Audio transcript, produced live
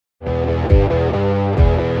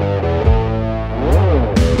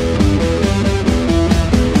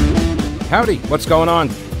Howdy, what's going on?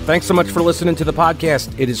 Thanks so much for listening to the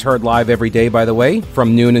podcast. It is heard live every day, by the way,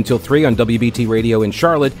 from noon until 3 on WBT Radio in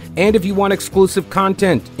Charlotte. And if you want exclusive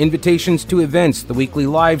content, invitations to events, the weekly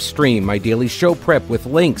live stream, my daily show prep with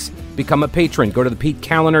links, become a patron. Go to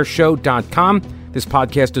thePeteCallender.show.com. This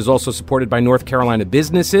podcast is also supported by North Carolina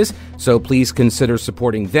businesses, so please consider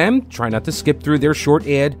supporting them. Try not to skip through their short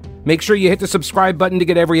ad. Make sure you hit the subscribe button to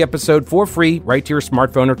get every episode for free right to your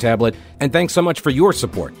smartphone or tablet. And thanks so much for your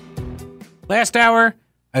support. Last hour,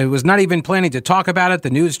 I was not even planning to talk about it. The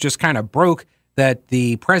news just kind of broke that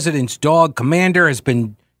the president's dog, Commander, has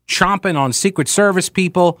been chomping on Secret Service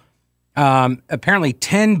people. Apparently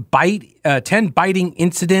 10 biting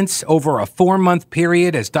incidents over a 4-month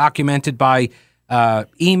period, as documented by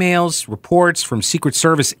emails, reports from Secret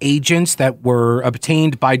Service agents that were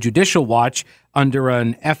obtained by Judicial Watch under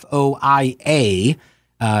an FOIA,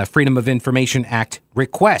 Freedom of Information Act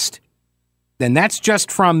request. And that's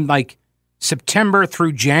just from like September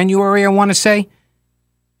through January, I want to say.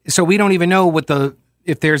 So we don't even know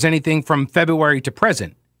if there's anything from February to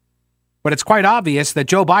present. But it's quite obvious that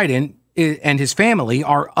Joe Biden and his family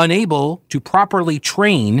are unable to properly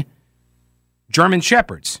train German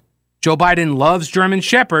Shepherds. Joe Biden loves German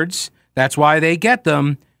Shepherds. That's why they get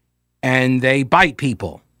them, and they bite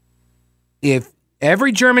people. If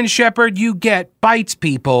every German Shepherd you get bites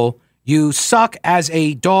people, you suck as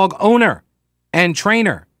a dog owner and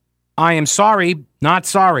trainer. I am sorry, not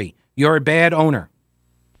sorry. You're a bad owner.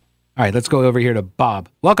 All right, let's go over here to Bob.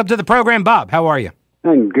 Welcome to the program, Bob. How are you?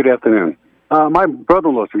 Good afternoon. My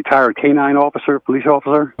brother-in-law is a retired canine officer, police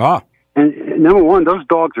officer. Oh. And number one, those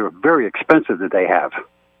dogs are very expensive that they have.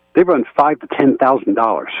 They run $5,000 to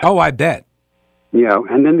 $10,000. Oh, I bet. You know,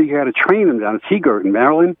 and then you got to train them down at Seagirt in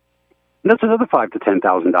Maryland. And that's another $5,000 to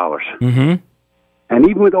 $10,000. Mm-hmm. And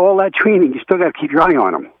even with all that training, you still got to keep your eye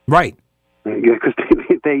on them. Right. Because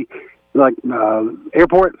they like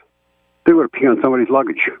airport, they're going to pee on somebody's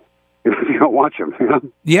luggage if you don't watch them. You know?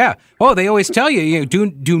 Yeah. Oh, they always tell you,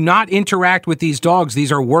 do not interact with these dogs.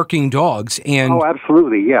 These are working dogs. And oh,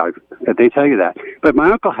 absolutely. Yeah, they tell you that. But my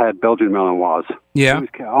uncle had Belgian Malinois. Yeah. He was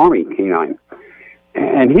Army canine.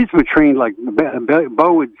 And his were trained like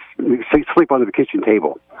Bo would sleep under the kitchen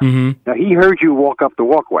table. Mm-hmm. Now, he heard you walk up the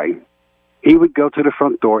walkway. He would go to the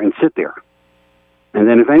front door and sit there. And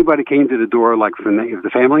then if anybody came to the door, like from the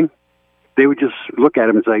family, they would just look at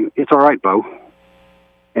him and say, "It's all right, Bo."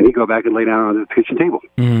 And he'd go back and lay down on the kitchen table.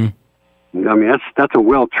 Mm-hmm. I mean, that's a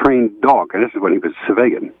well-trained dog, and this is when he was a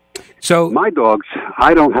civilian. So my dogs,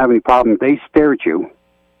 I don't have any problem. They stare at you,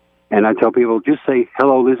 and I tell people, just say,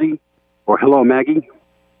 "Hello, Lizzie," or "Hello, Maggie,"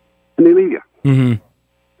 and they leave you. Mm-hmm.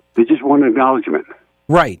 They just want an acknowledgement.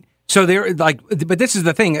 Right. So they're like, but this is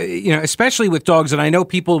the thing, especially with dogs, and I know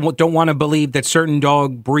people don't want to believe that certain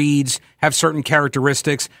dog breeds have certain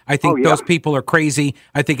characteristics. I think those people are crazy.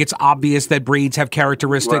 I think it's obvious that breeds have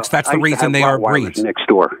characteristics. Well, That's the reason they are breeds. Next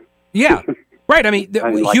door. Yeah. Right. I mean,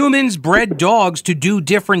 humans bred dogs to do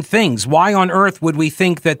different things. Why on earth would we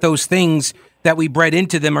think that those things that we bred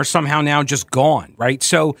into them are somehow now just gone? Right.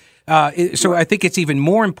 So I think it's even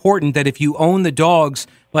more important that if you own the dogs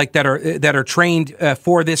like that are trained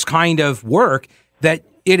for this kind of work, that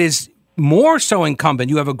it is more so incumbent.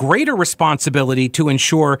 You have a greater responsibility to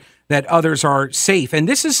ensure that others are safe. And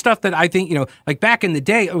this is stuff that I think, like back in the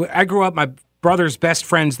day, I grew up, my brother's best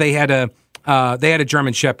friends, they had a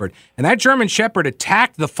German Shepherd, and that German Shepherd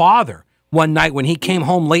attacked the father one night when he came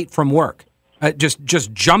home late from work,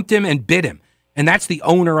 just jumped him and bit him. And that's the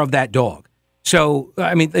owner of that dog. So,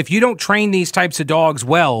 I mean, if you don't train these types of dogs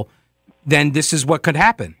well, then this is what could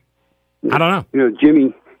happen. I don't know.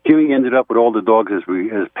 Jimmy ended up with all the dogs as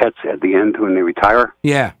pets at the end when they retire.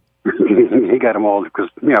 Yeah. He got them all because,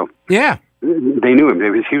 Yeah. They knew him.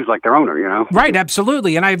 He was like their owner, Right,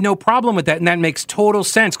 absolutely. And I have no problem with that. And that makes total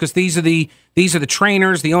sense because these are the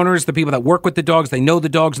trainers, the owners, the people that work with the dogs. They know the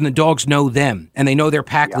dogs and the dogs know them and they know their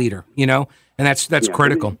pack leader, and that's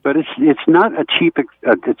critical. But it's not a cheap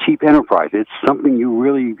enterprise. It's something you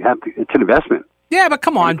really have to, it's an investment. Yeah, but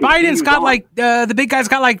come on. Biden's got the big guy's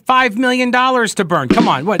got like $5 million to burn. Come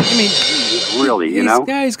on. What? I mean, really,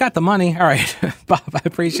 he's got the money. All right, Bob, I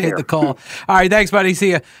appreciate the call. All right, thanks, buddy.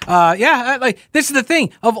 See ya. This is the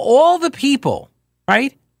thing. Of all the people,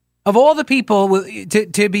 right? Of all the people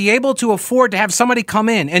to be able to afford to have somebody come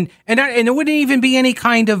in and it wouldn't even be any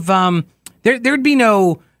kind of there'd be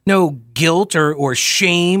no guilt or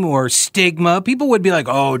shame or stigma. People would be like,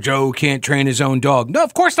 "Oh, Joe can't train his own dog." No,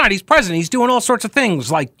 of course not. He's president. He's doing all sorts of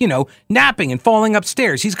things like, napping and falling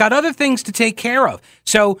upstairs. He's got other things to take care of.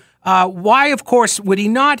 So why, of course, would he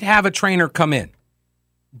not have a trainer come in?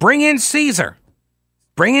 Bring in Caesar.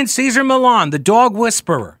 Bring in Caesar Milan, the dog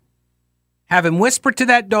whisperer. have him whisper to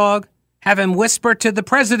that dog, have him whisper to the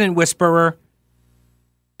president whisperer,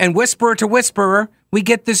 and whisperer to whisperer, we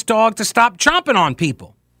get this dog to stop chomping on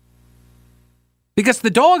people. Because the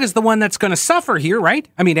dog is the one that's going to suffer here, right?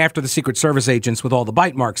 I mean, after the Secret Service agents with all the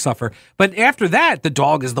bite marks suffer. But after that, the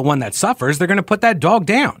dog is the one that suffers. They're going to put that dog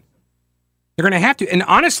down. They're going to have to. And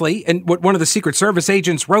honestly, and what one of the Secret Service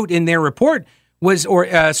agents wrote in their report was,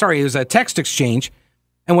 it was a text exchange.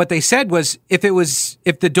 And what they said was, if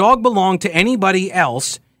the dog belonged to anybody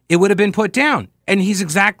else, it would have been put down. And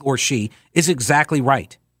she is exactly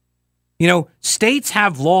right. You know, states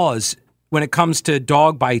have laws when it comes to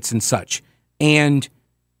dog bites and such. And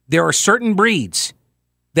there are certain breeds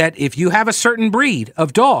that if you have a certain breed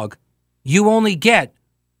of dog, you only get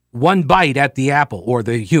one bite at the apple, or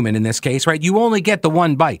the human in this case, right? You only get the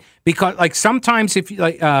one bite because, like, sometimes if you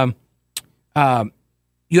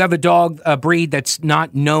you have a dog, a breed that's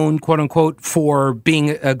not known, quote unquote, for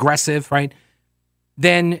being aggressive, right?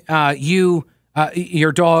 Then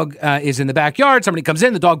your dog is in the backyard. Somebody comes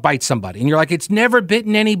in, the dog bites somebody, and you're like, it's never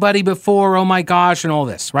bitten anybody before. Oh my gosh, and all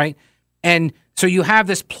this, right? And so you have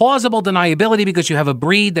this plausible deniability because you have a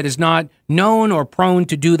breed that is not known or prone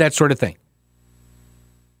to do that sort of thing.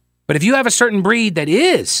 But if you have a certain breed that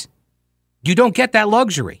is, you don't get that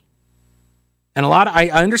luxury. And I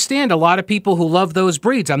understand a lot of people who love those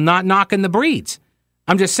breeds. I'm not knocking the breeds.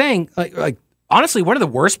 I'm just saying, like honestly, one of the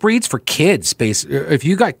worst breeds for kids, if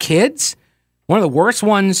you got kids, one of the worst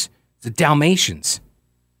ones is the Dalmatians.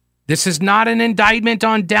 This is not an indictment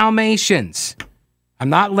on Dalmatians. I'm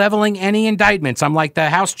not leveling any indictments. I'm like the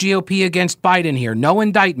House GOP against Biden here. No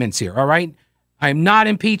indictments here, all right? I'm not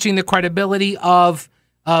impeaching the credibility of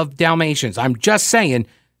Dalmatians. I'm just saying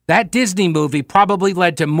that Disney movie probably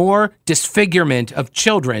led to more disfigurement of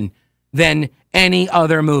children than any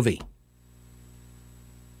other movie.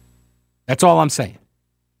 That's all I'm saying.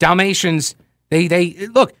 Dalmatians, they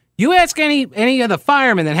look, you ask any of the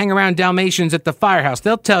firemen that hang around Dalmatians at the firehouse,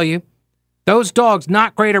 they'll tell you those dogs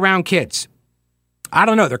not great around kids. I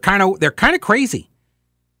don't know. They're kind of crazy.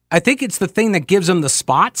 I think it's the thing that gives them the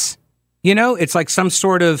spots. You know, it's like some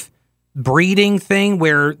sort of breeding thing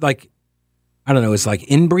where, like, I don't know, it's like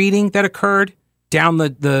inbreeding that occurred down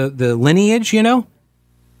the lineage, you know?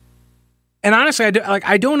 And honestly,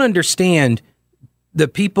 I don't understand the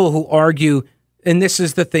people who argue, and this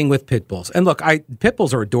is the thing with pit bulls. And look, pit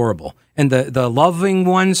bulls are adorable. And the loving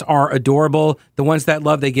ones are adorable. The ones that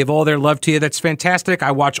love, they give all their love to you. That's fantastic.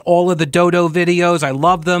 I watch all of the Dodo videos. I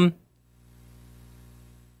love them.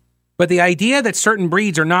 But the idea that certain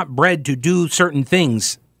breeds are not bred to do certain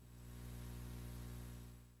things,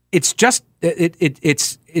 it's just,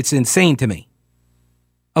 it's insane to me.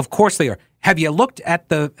 Of course they are. Have you looked at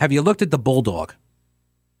the bulldog?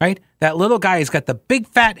 Right? That little guy has got the big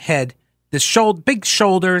fat head, big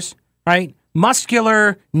shoulders, right?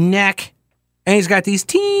 Muscular neck, and he's got these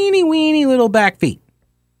teeny weeny little back feet.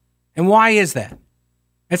 And why is that?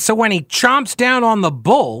 It's so when he chomps down on the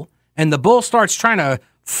bull and the bull starts trying to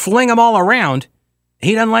fling him all around,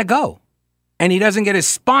 he doesn't let go. And he doesn't get his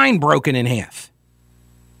spine broken in half.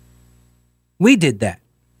 We did that.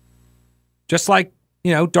 Just like,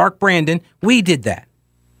 Dark Brandon, we did that.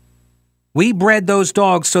 We bred those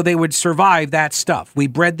dogs so they would survive that stuff. We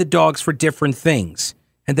bred the dogs for different things.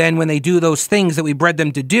 And then when they do those things that we bred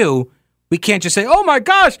them to do, we can't just say, oh my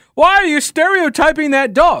gosh, why are you stereotyping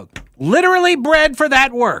that dog? Literally bred for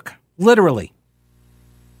that work. Literally.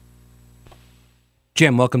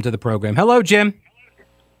 Jim, welcome to the program. Hello, Jim.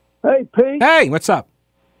 Hey, Pete. Hey, what's up?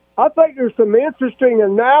 I think there's some interesting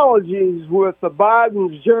analogies with the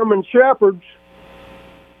Biden's German Shepherds.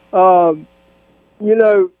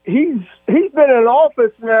 He's been in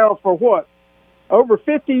office now for what? Over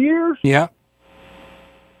 50 years? Yeah.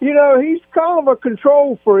 He's kind of a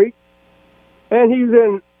control freak, and he's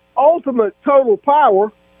in ultimate total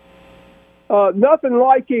power. Nothing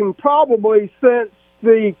like him probably since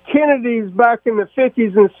the Kennedys back in the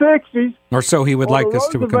 50s and 60s. Or so he would like us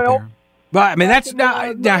to compare. But, I mean, that's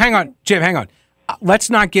now hang on, Jim, hang on. Let's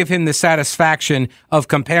not give him the satisfaction of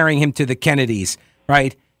comparing him to the Kennedys,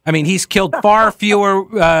 right? I mean, he's killed far fewer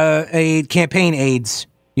campaign aides,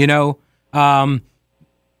 and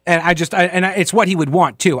it's what he would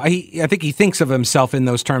want too. I think he thinks of himself in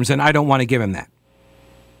those terms, and I don't want to give him that.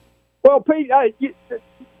 Well, Pete, he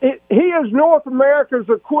is North America's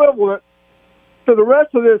equivalent to the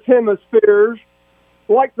rest of this hemispheres,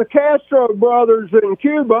 like the Castro brothers in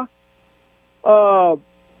Cuba,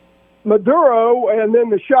 Maduro, and then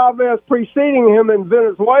the Chavez preceding him in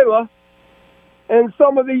Venezuela. And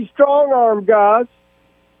some of these strong-arm guys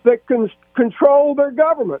that can control their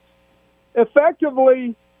governments.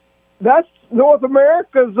 Effectively, that's North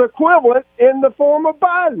America's equivalent in the form of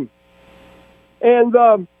Biden. And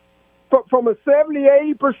from a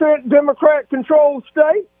 70-80% Democrat-controlled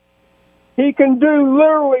state, he can do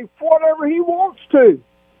literally whatever he wants to,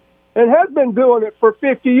 and has been doing it for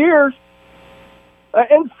 50 years,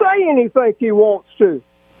 and say anything he wants to.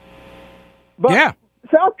 But yeah.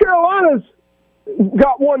 South Carolina's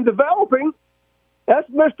got one developing. That's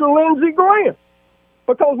Mr. Lindsey Graham.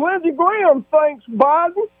 Because Lindsey Graham thinks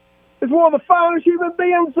Biden is one of the finest human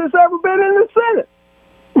beings that's ever been in the Senate.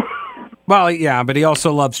 Well, yeah, but he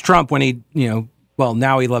also loves Trump when he,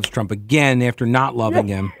 now he loves Trump again after not loving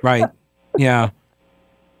him, right? Yeah.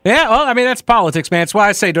 Yeah, well, I mean, that's politics, man. That's why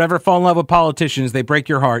I say don't ever fall in love with politicians. They break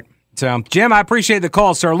your heart. So, Jim, I appreciate the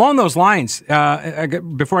call, sir. Along those lines,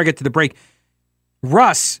 before I get to the break,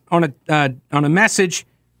 Russ, on a message,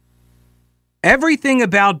 everything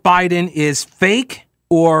about Biden is fake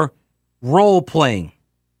or role-playing.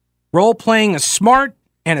 Role-playing a smart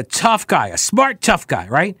and a tough guy, a smart, tough guy,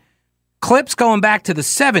 right? Clips going back to the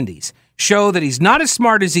 70s show that he's not as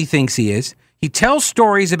smart as he thinks he is. He tells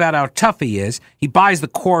stories about how tough he is. He buys the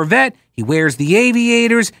Corvette. He wears the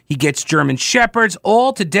aviators. He gets German Shepherds,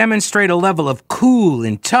 all to demonstrate a level of cool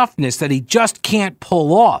and toughness that he just can't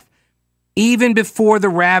pull off, even before the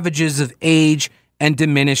ravages of age and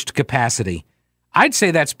diminished capacity. I'd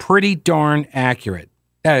say that's pretty darn accurate.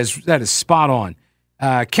 That is spot on.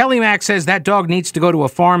 Kelly Mack says that dog needs to go to a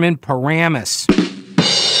farm in Paramus,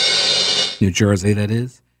 New Jersey, that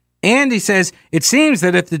is. And he says, it seems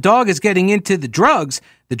that if the dog is getting into the drugs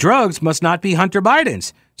must not be Hunter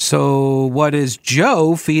Biden's. So what is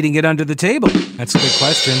Joe feeding it under the table? That's a good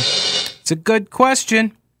question. It's a good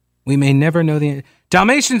question. We may never know the answer.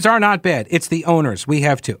 Dalmatians are not bad. It's the owners. We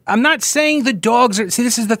have to. I'm not saying the dogs are... See,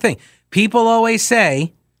 this is the thing. People always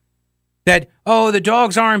say that, the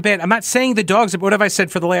dogs aren't bad. I'm not saying the dogs... What have I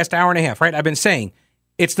said for the last hour and a half, right? I've been saying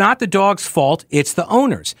it's not the dog's fault. It's the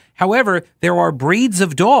owners. However, there are breeds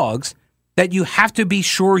of dogs that you have to be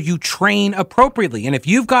sure you train appropriately. And if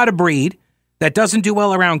you've got a breed that doesn't do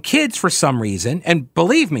well around kids for some reason, and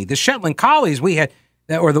believe me, the Shetland Collies we had,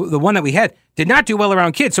 or the one that we had, did not do well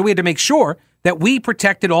around kids. So we had to make sure that we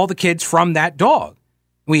protected all the kids from that dog.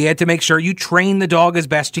 We had to make sure you train the dog as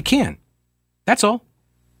best you can. That's all.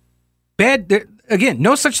 Again,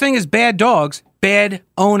 no such thing as bad dogs, bad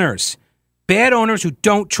owners. Bad owners who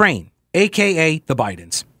don't train, a.k.a. the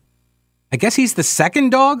Bidens. I guess he's the second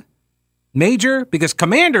dog, Major, because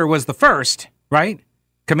Commander was the first, right?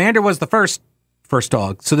 Commander was the first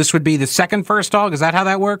dog. So this would be the second first dog. Is that how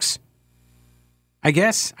that works? I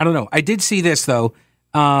guess. I don't know. I did see this, though.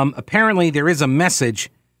 Apparently, there is a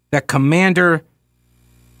message that Commander...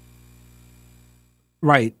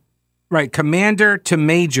 Right. Commander to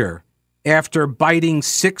Major after biting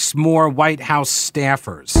 6 more White House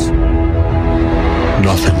staffers.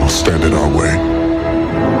 Nothing will stand in our way.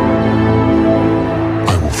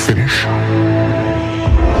 I will finish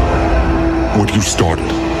what you started.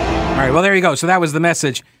 All right, well, there you go. So that was the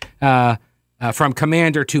message from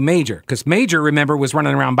Commander to Major. Because Major, remember, was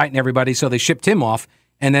running around biting everybody, so they shipped him off.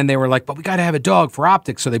 And then they were like, but we got to have a dog for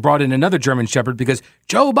optics. So they brought in another German Shepherd because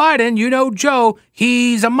Joe Biden, Joe,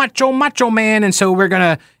 he's a macho man. And so we're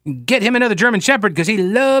going to get him another German Shepherd because he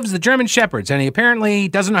loves the German Shepherds. And he apparently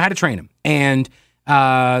doesn't know how to train them. And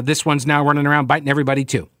this one's now running around biting everybody,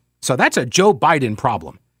 too. So that's a Joe Biden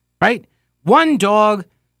problem, right? One dog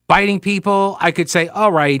biting people, I could say,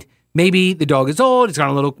 all right, maybe the dog is old, it's gone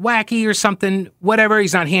a little wacky or something, whatever.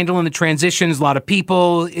 He's not handling the transitions. A lot of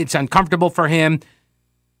people, it's uncomfortable for him.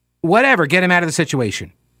 Whatever, get him out of the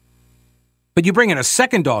situation. But you bring in a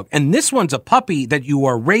second dog, and this one's a puppy that you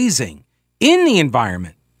are raising in the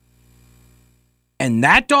environment, and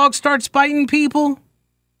that dog starts biting people?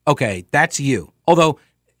 Okay, that's you. Although,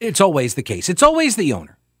 it's always the case. It's always the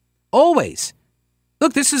owner. Always.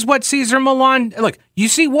 Look, this is what Cesar Millan... Look, you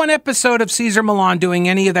see one episode of Cesar Millan doing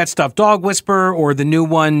any of that stuff, Dog Whisperer, or the new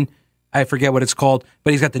one, I forget what it's called,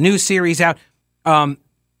 but he's got the new series out.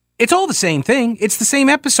 It's all the same thing. It's the same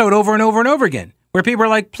episode over and over and over again, where people are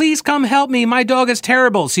like, please come help me. My dog is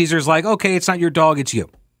terrible. Caesar's like, okay, it's not your dog, it's you.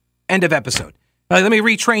 End of episode. Let me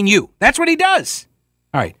retrain you. That's what he does.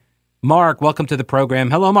 All right. Mark, welcome to the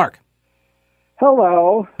program. Hello, Mark.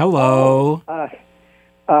 Hello. Hello.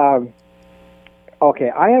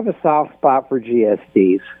 Okay, I have a soft spot for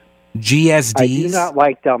GSDs. GSDs? I do not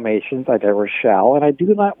like Dalmatians. I never shall. And I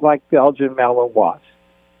do not like Belgian Malinois.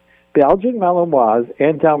 Belgian Malinois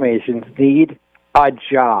and Dalmatians need a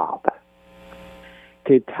job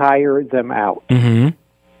to tire them out. Mm-hmm.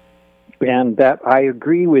 And that I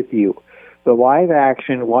agree with you. The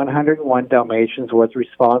live-action 101 Dalmatians was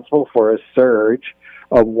responsible for a surge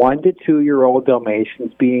of 1 to 2 year old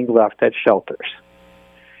Dalmatians being left at shelters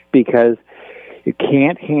because you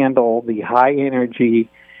can't handle the high energy,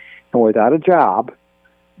 and without a job,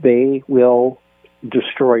 they will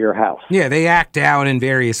destroy your house. Yeah, they act out in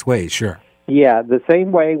various ways, sure. Yeah, the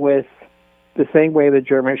same way the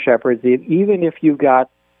German Shepherds, even if you've got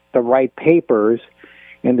the right papers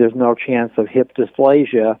and there's no chance of hip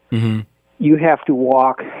dysplasia, you have to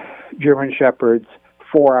walk German Shepherds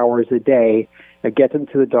 4 hours a day and get them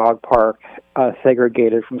to the dog park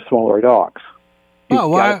segregated from smaller dogs. Oh,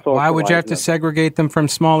 why would you have to segregate them from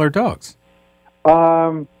smaller dogs?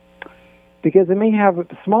 Because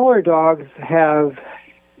smaller dogs have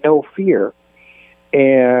no fear,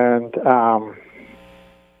 and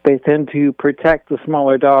they tend to protect the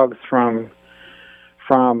smaller dogs from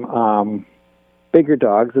bigger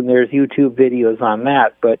dogs, and there's YouTube videos on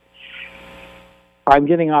that, but I'm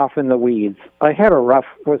getting off in the weeds. I had a rough,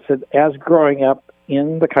 as growing up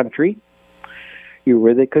in the country, you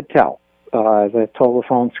really could tell, as I told the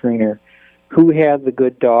phone screener, who had the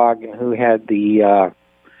good dog and who had the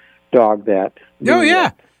dog that... Oh,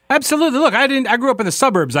 yeah. Absolutely. Look, I grew up in the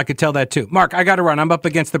suburbs. I could tell that too. Mark, I got to run. I'm up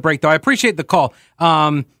against the break, though. I appreciate the call.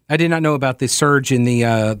 I did not know about the surge in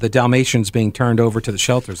the Dalmatians being turned over to the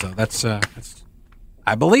shelters, though. That's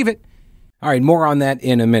I believe it. All right, more on that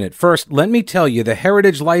in a minute. First, let me tell you, the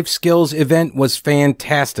Heritage Life Skills event was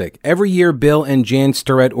fantastic. Every year, Bill and Jan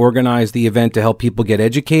Starrett organize the event to help people get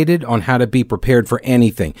educated on how to be prepared for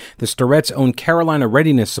anything. The Starretts own Carolina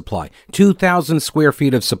Readiness Supply, 2,000 square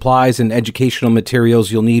feet of supplies and educational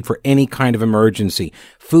materials you'll need for any kind of emergency.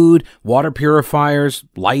 Food, water purifiers,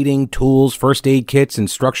 lighting, tools, first aid kits,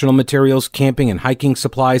 instructional materials, camping and hiking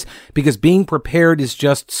supplies, because being prepared is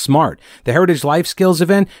just smart. The Heritage Life Skills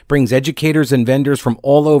event brings educators and vendors from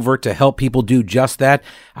all over to help people do just that.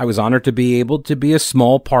 I was honored to be able to be a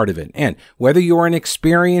small part of it. And whether you're an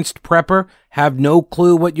experienced prepper, have no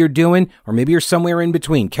clue what you're doing, or maybe you're somewhere in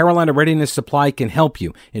between, Carolina Readiness Supply can help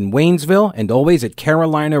you in Waynesville and always at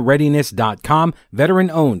carolinareadiness.com.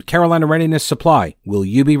 Veteran-owned Carolina Readiness Supply. Will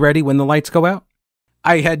you be ready when the lights go out?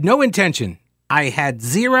 I had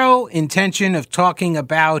zero intention of talking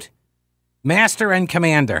about Master and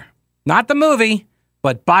Commander. Not the movie,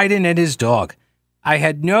 but Biden and his dog. I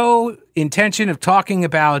had no intention of talking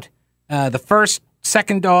about the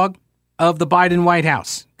second dog of the Biden White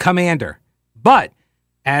House, Commander. But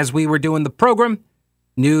as we were doing the program,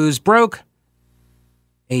 news broke.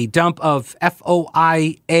 A dump of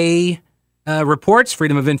FOIA reports,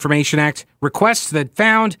 Freedom of Information Act requests that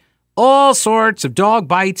found all sorts of dog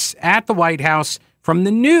bites at the White House from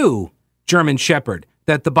the new German Shepherd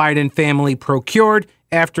that the Biden family procured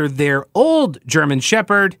after their old German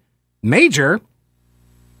Shepherd, Major,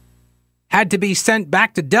 had to be sent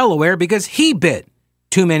back to Delaware because he bit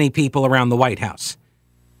too many people around the White House.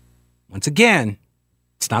 Once again,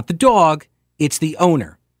 it's not the dog, it's the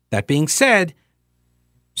owner. That being said,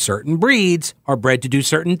 certain breeds are bred to do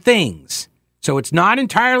certain things. So it's not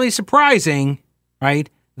entirely surprising, right,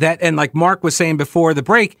 that, and like Mark was saying before the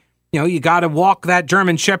break, you got to walk that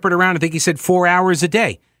German Shepherd around, I think he said 4 hours a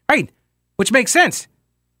day, right? Which makes sense.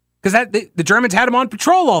 Because the Germans had him on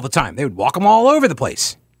patrol all the time. They would walk him all over the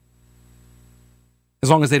place. As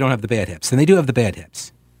long as they don't have the bad hips. And they do have the bad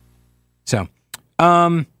hips. So,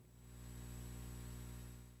 got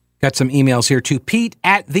some emails here to Pete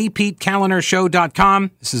at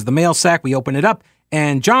thePeteCallenderShow.com. This is the mail sack. We open it up.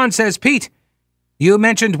 And John says, Pete, you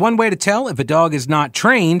mentioned one way to tell if a dog is not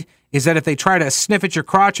trained is that if they try to sniff at your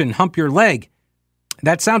crotch and hump your leg.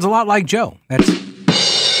 That sounds a lot like Joe.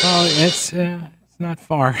 It's not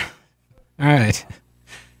far. All right.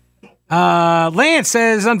 Lance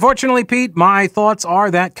says, unfortunately, Pete, my thoughts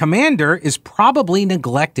are that Commander is probably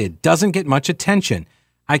neglected, doesn't get much attention.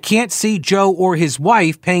 I can't see Joe or his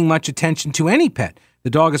wife paying much attention to any pet. The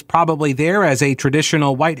dog is probably there as a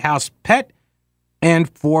traditional White House pet and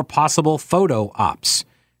for possible photo ops.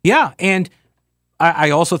 Yeah, and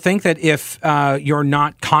I also think that if you're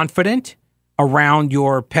not confident around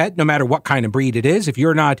your pet, no matter what kind of breed it is, if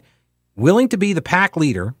you're not willing to be the pack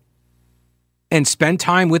leader and spend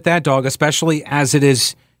time with that dog, especially as it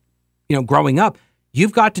is, growing up,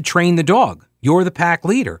 you've got to train the dog. You're the pack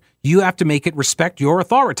leader. You have to make it respect your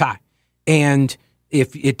authority. And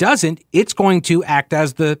if it doesn't, it's going to act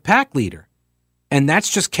as the pack leader. And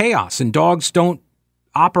that's just chaos. And dogs don't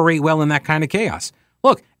operate well in that kind of chaos.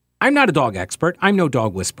 Look, I'm not a dog expert. I'm no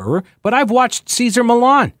dog whisperer, but I've watched Cesar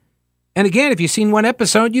Millan. And again, if you've seen one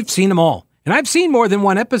episode, you've seen them all. And I've seen more than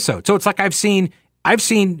one episode. So it's like I've seen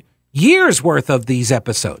years worth of these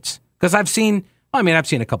episodes because I've seen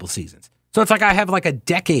a couple seasons. So it's like I have like a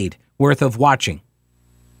decade worth of watching.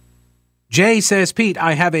 Jay says, Pete,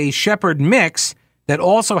 I have a Shepherd mix that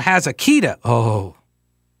also has Akita. Oh,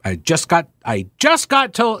 I just got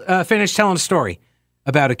finished telling a story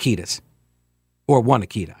about Akitas. Or one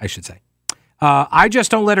Akita, I should say. I just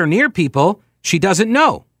don't let her near people she doesn't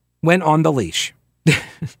know when on the leash.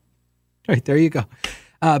 Right, there you go.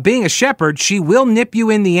 Being a shepherd, she will nip you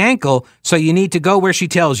in the ankle, so you need to go where she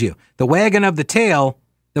tells you. The wagging of the tail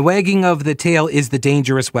is the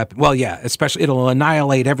dangerous weapon. Well, yeah, especially it'll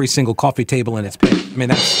annihilate every single coffee table in its pit. I mean,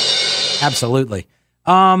 that's absolutely.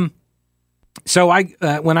 So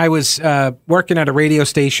when I was working at a radio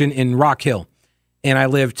station in Rock Hill, and I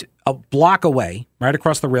lived a block away, right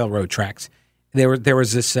across the railroad tracks, there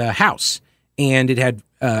was this house, and it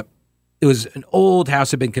was an old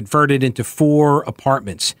house, had been converted into 4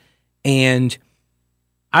 apartments. And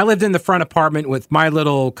I lived in the front apartment with my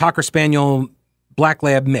little Cocker Spaniel Black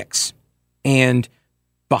Lab mix. And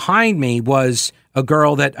behind me was a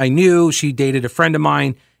girl that I knew. She dated a friend of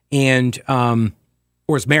mine and, or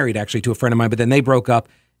was married actually to a friend of mine, but then they broke up.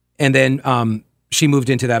 And then she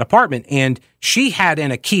moved into that apartment, and she had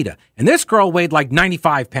an Akita. And this girl weighed like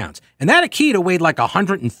 95 pounds. And that Akita weighed like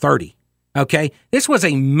 130. Okay, this was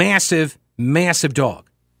a massive, massive dog.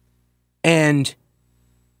 And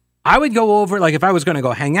I would go over, like if I was going to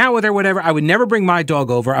go hang out with her, whatever, I would never bring my dog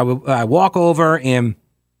over. I would walk over and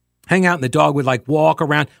hang out, and the dog would like walk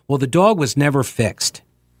around. Well, the dog was never fixed.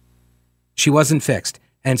 She wasn't fixed.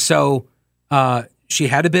 And so she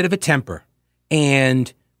had a bit of a temper.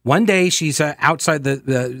 And one day she's outside,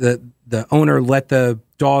 the owner let the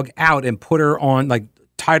dog out and put her on, like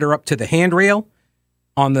tied her up to the handrail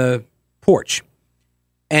on the porch.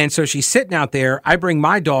 And so she's sitting out there. I bring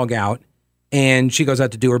my dog out, and she goes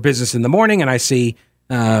out to do her business in the morning, and I see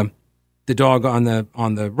the dog on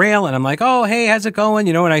the rail, and I'm like, oh, hey, how's it going?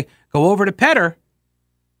 You know, and I go over to pet her,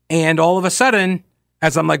 and all of a sudden,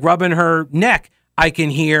 as I'm like rubbing her neck, I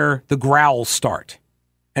can hear the growl start.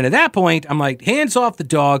 And at that point, I'm like, hands off the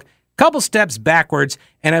dog, couple steps backwards,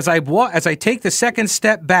 and as I take the second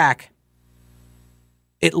step back,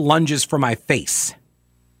 it lunges for my face.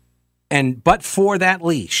 But for that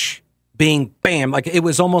leash being bam, like it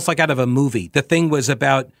was almost like out of a movie. The thing was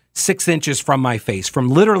about 6 inches from my face, from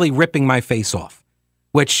literally ripping my face off,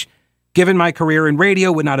 which given my career in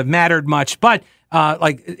radio would not have mattered much, but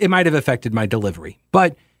like it might have affected my delivery.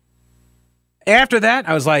 But after that,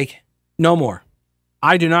 I was like, no more.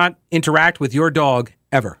 I do not interact with your dog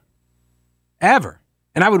ever. Ever.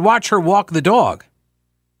 And I would watch her walk the dog,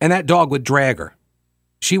 and that dog would drag her.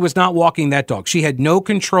 She was not walking that dog. She had no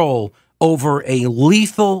control over a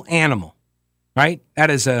lethal animal, right?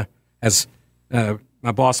 That is as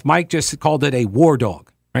my boss Mike just called it, a war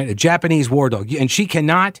dog, right? A Japanese war dog. And she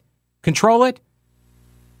cannot control it.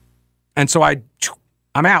 And so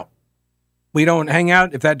I'm out. We don't hang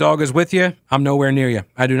out. If that dog is with you, I'm nowhere near you.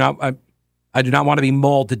 I do not want to be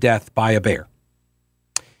mauled to death by a bear.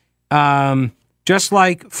 Just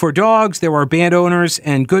like for dogs, there are bad owners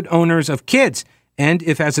and good owners of kids. And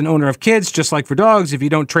if as an owner of kids, just like for dogs, if you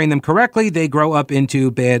don't train them correctly, they grow up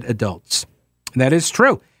into bad adults. That is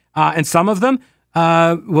true. And some of them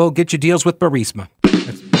will get you deals with Burisma.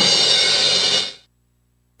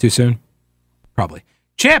 Too soon? Probably.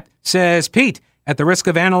 Chip says, Pete, at the risk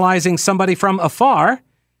of analyzing somebody from afar,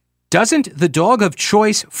 doesn't the dog of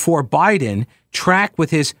choice for Biden track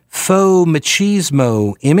with his faux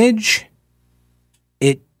machismo image?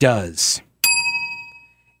 It does.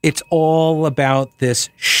 It's all about this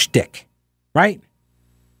shtick, right?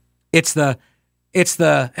 It's the,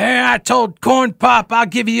 hey, I told Corn Pop I'll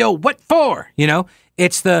give you a what for, you know?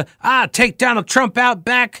 It's the, I'll take Donald Trump out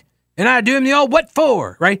back and I do him the old what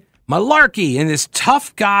for, right? Malarkey and this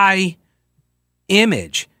tough guy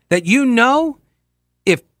image that, you know,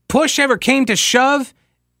 if push ever came to shove,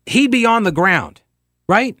 he'd be on the ground,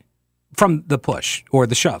 right? From the push or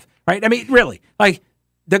the shove, right? I mean, really, like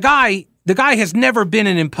the guy has never been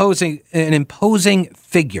an imposing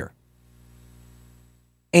figure.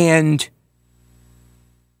 And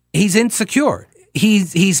he's insecure.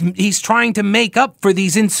 He's trying to make up for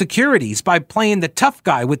these insecurities by playing the tough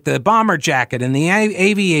guy with the bomber jacket and the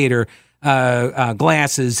aviator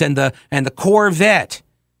glasses and the Corvette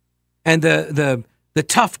and the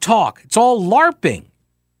tough talk. It's all LARPing,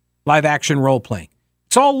 live action role playing.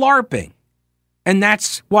 It's all LARPing. And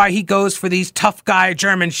that's why he goes for these tough guy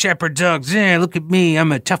German Shepherd dogs. Yeah, look at me,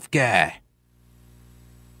 I'm a tough guy.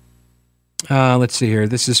 Let's see here.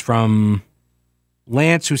 This is from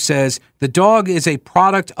Lance, who says, the dog is a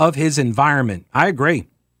product of his environment. I agree.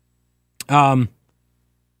 And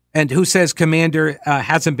who says Commander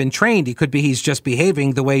hasn't been trained? It could be he's just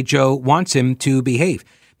behaving the way Joe wants him to behave.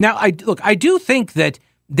 Now, I do think that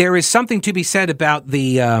there is something to be said about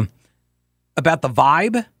the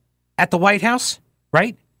vibe at the White House,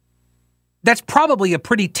 right? That's probably a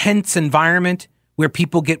pretty tense environment where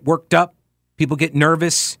people get worked up, people get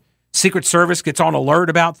nervous, Secret Service gets on alert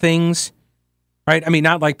about things, right? I mean,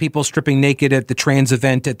 not like people stripping naked at the trans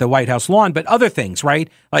event at the White House lawn, but other things, right?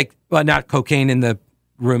 Like, well, not cocaine in the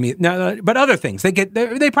room, no, but other things.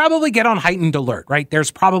 They probably get on heightened alert, right? There's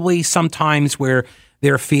probably some times where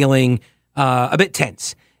they're feeling a bit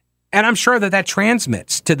tense. And I'm sure that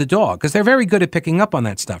transmits to the dog because they're very good at picking up on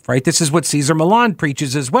that stuff, right? This is what Cesar Millan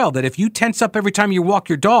preaches as well, that if you tense up every time you walk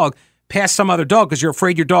your dog past some other dog because you're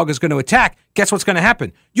afraid your dog is going to attack, guess what's going to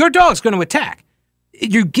happen? Your dog's going to attack.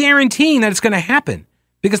 You're guaranteeing that it's going to happen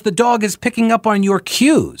because the dog is picking up on your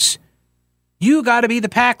cues. You got to be the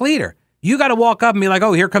pack leader. You got to walk up and be like,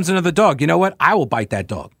 oh, here comes another dog. You know what? I will bite that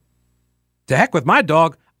dog. To heck with my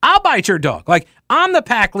dog. I'll bite your dog. Like, I'm the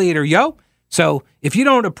pack leader, yo. So if you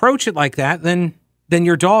don't approach it like that, then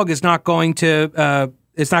your dog is not going to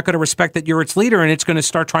respect that you're its leader, and it's going to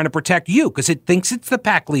start trying to protect you because it thinks it's the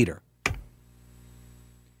pack leader.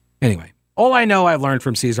 Anyway, all I know I've learned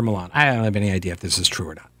from Cesar Millan. I don't have any idea if this is true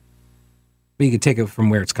or not. But you can take it from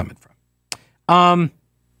where it's coming from.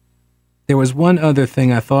 There was one other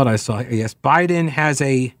thing I thought I saw. Yes, Biden has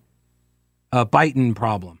a biting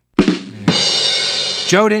problem.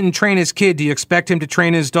 Joe didn't train his kid. Do you expect him to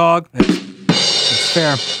train his dog? That's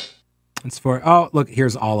fair. It's for. Oh, look,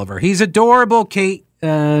 here's Oliver. He's adorable, Keith.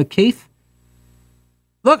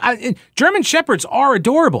 Look, German Shepherds are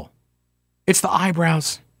adorable. It's the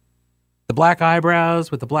eyebrows. The black eyebrows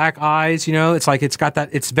with the black eyes, you know, it's like it's got that.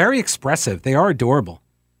 It's very expressive. They are adorable.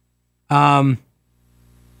 The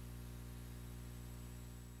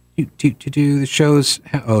shows.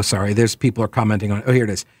 Oh, sorry. There's people are commenting on it. Oh, here it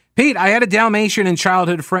is. Pete, I had a Dalmatian in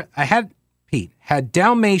childhood. Had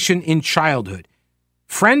Dalmatian in childhood.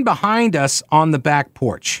 Friend behind us on the back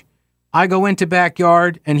porch. I go into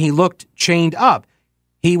backyard and he looked chained up.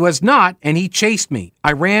 He was not, and he chased me.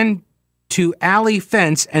 I ran to alley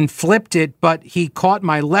fence and flipped it, but he caught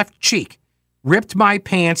my left cheek, ripped my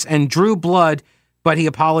pants and drew blood, but he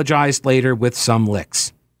apologized later with some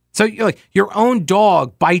licks. So your own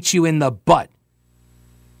dog bites you in the butt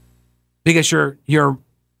because you're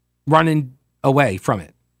running away from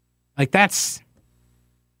it. Like that's,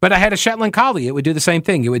 but I had a Shetland Collie. It would do the same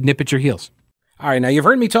thing. It would nip at your heels. All right, now you've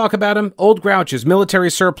heard me talk about them. Old Grouch's military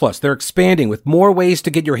surplus. They're expanding with more ways to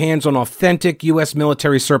get your hands on authentic U.S.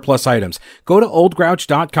 military surplus items. Go to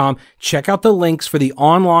oldgrouch.com. Check out the links for the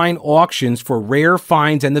online auctions for rare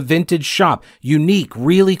finds and the vintage shop. Unique,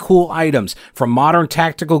 really cool items. From modern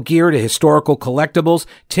tactical gear to historical collectibles,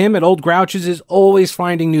 Tim at Old Grouch's is always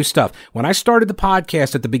finding new stuff. When I started the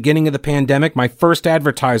podcast at the beginning of the pandemic, my first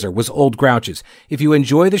advertiser was Old Grouch's. If you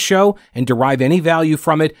enjoy the show and derive any value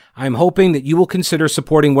from it, I'm hoping that you will consider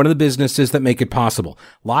supporting one of the businesses that make it possible.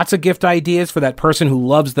 Lots of gift ideas for that person who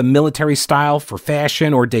loves the military style for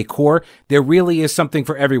fashion or decor. There really is something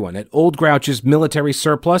for everyone at Old Grouch's Military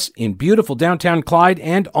Surplus in beautiful downtown Clyde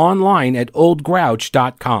and online at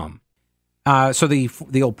oldgrouch.com. So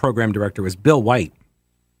the old program director was Bill White,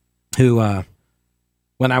 who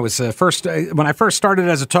when I first started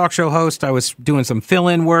as a talk show host, I was doing some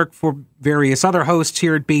fill-in work for various other hosts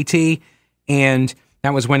here at BT, and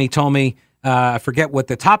that was when he told me, I forget what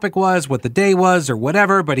the topic was, what the day was, or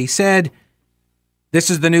whatever, but he said, this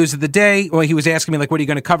is the news of the day. Well, he was asking me, like, what are you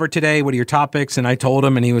going to cover today? What are your topics? And I told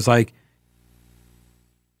him, and he was like,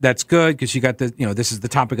 that's good, because you got this is the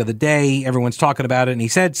topic of the day. Everyone's talking about it. And he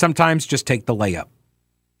said, sometimes just take the layup.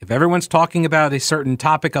 If everyone's talking about a certain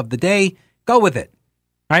topic of the day, go with it,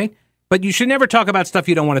 right? But you should never talk about stuff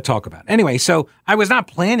you don't want to talk about. Anyway, so I was not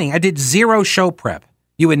planning. I did zero show prep.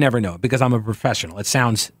 You would never know it because I'm a professional.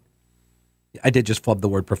 I did just flub the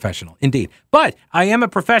word professional, indeed. But I am a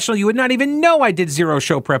professional. You would not even know I did zero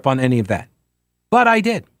show prep on any of that. But I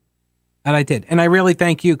did. And I did. And I really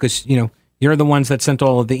thank you because, you're the ones that sent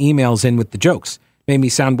all of the emails in with the jokes. Made me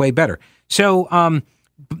sound way better. So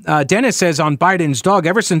Dennis says on Biden's dog,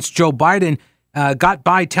 ever since Joe Biden got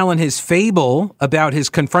by telling his fable about his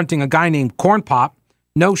confronting a guy named Corn Pop,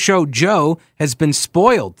 no-show Joe has been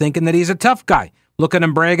spoiled, thinking that he's a tough guy. Look at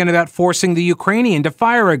him bragging about forcing the Ukrainian to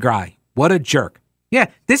fire a guy. What a jerk. Yeah,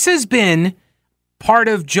 this has been part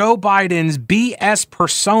of Joe Biden's BS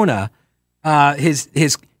persona,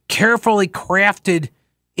 his carefully crafted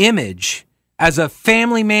image as a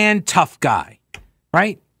family man, tough guy,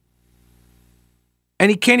 right?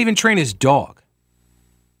 And he can't even train his dog.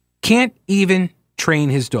 Can't even train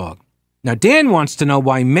his dog. Now, Dan wants to know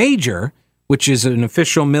why Major, which is an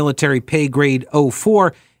official military pay grade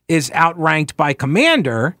 04, is outranked by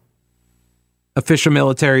Commander, Official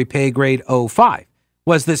military pay grade 05.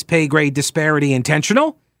 Was this pay grade disparity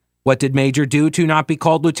intentional? What did Major do to not be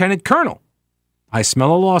called Lieutenant Colonel? I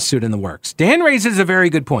smell a lawsuit in the works. Dan raises a very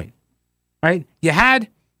good point, right? You had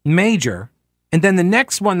Major, and then the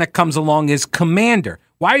next one that comes along is Commander.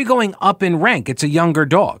 Why are you going up in rank? It's a younger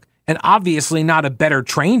dog, and obviously not a better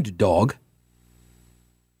trained dog.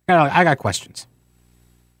 I got questions.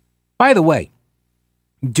 By the way,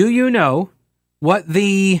 do you know what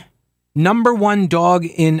the number one dog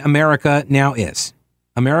in America now is?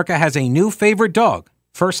 America has a new favorite dog.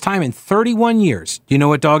 First time in 31 years. Do you know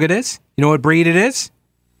what dog it is? You know what breed it is?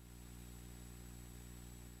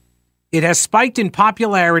 It has spiked in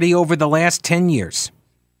popularity over the last 10 years.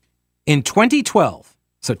 In 2012,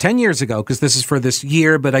 so 10 years ago, because this is for this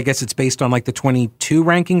year, but I guess it's based on like the 22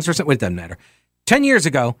 rankings or something. It doesn't matter. 10 years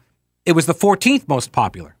ago, it was the 14th most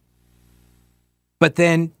popular. But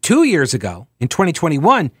then 2 years ago, in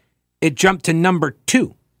 2021, it jumped to number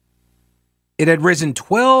 2. It had risen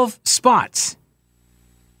 12 spots.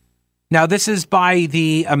 Now, this is by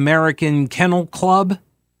the American Kennel Club,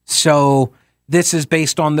 so this is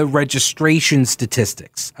based on the registration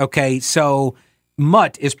statistics. Okay, so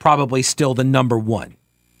Mutt is probably still the number 1.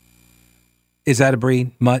 Is that a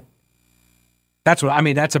breed, Mutt? That's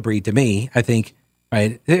a breed to me, I think,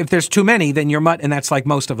 right? If there's too many, then you're Mutt, and that's like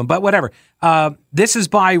most of them, but whatever. This is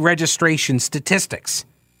by registration statistics.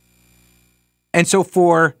 And so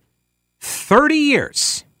for 30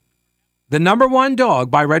 years, the number 1 dog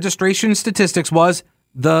by registration statistics was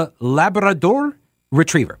the Labrador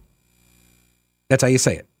Retriever. That's how you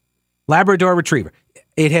say it. Labrador Retriever.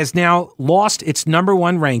 It has now lost its number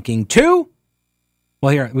 1 ranking to,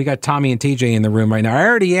 well, here, we got Tommy and TJ in the room right now. I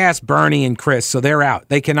already asked Bernie and Chris, so they're out.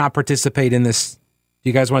 They cannot participate in this. Do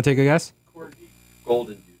you guys want to take a guess?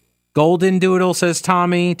 Golden Doodle. Golden Doodle, says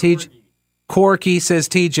Tommy. TJ. Corky, says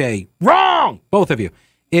TJ. Wrong! Both of you.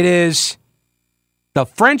 It is the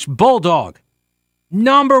French Bulldog.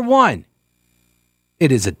 Number 1.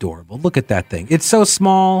 It is adorable. Look at that thing. It's so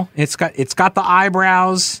small. It's got the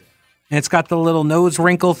eyebrows. And it's got the little nose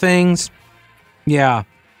wrinkle things. Yeah.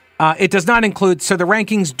 It does not include, so the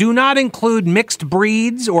rankings do not include mixed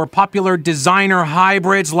breeds or popular designer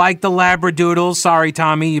hybrids like the Labradoodles. Sorry,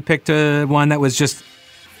 Tommy, you picked one that was just,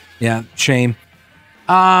 yeah, shame.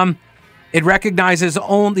 It recognizes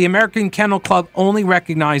the American Kennel Club only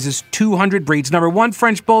recognizes 200 breeds. Number 1,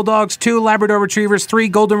 French Bulldogs. 2, Labrador Retrievers. 3,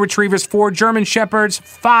 Golden Retrievers. 4, German Shepherds.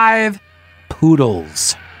 5,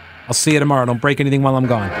 Poodles. I'll see you tomorrow. Don't break anything while I'm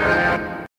gone.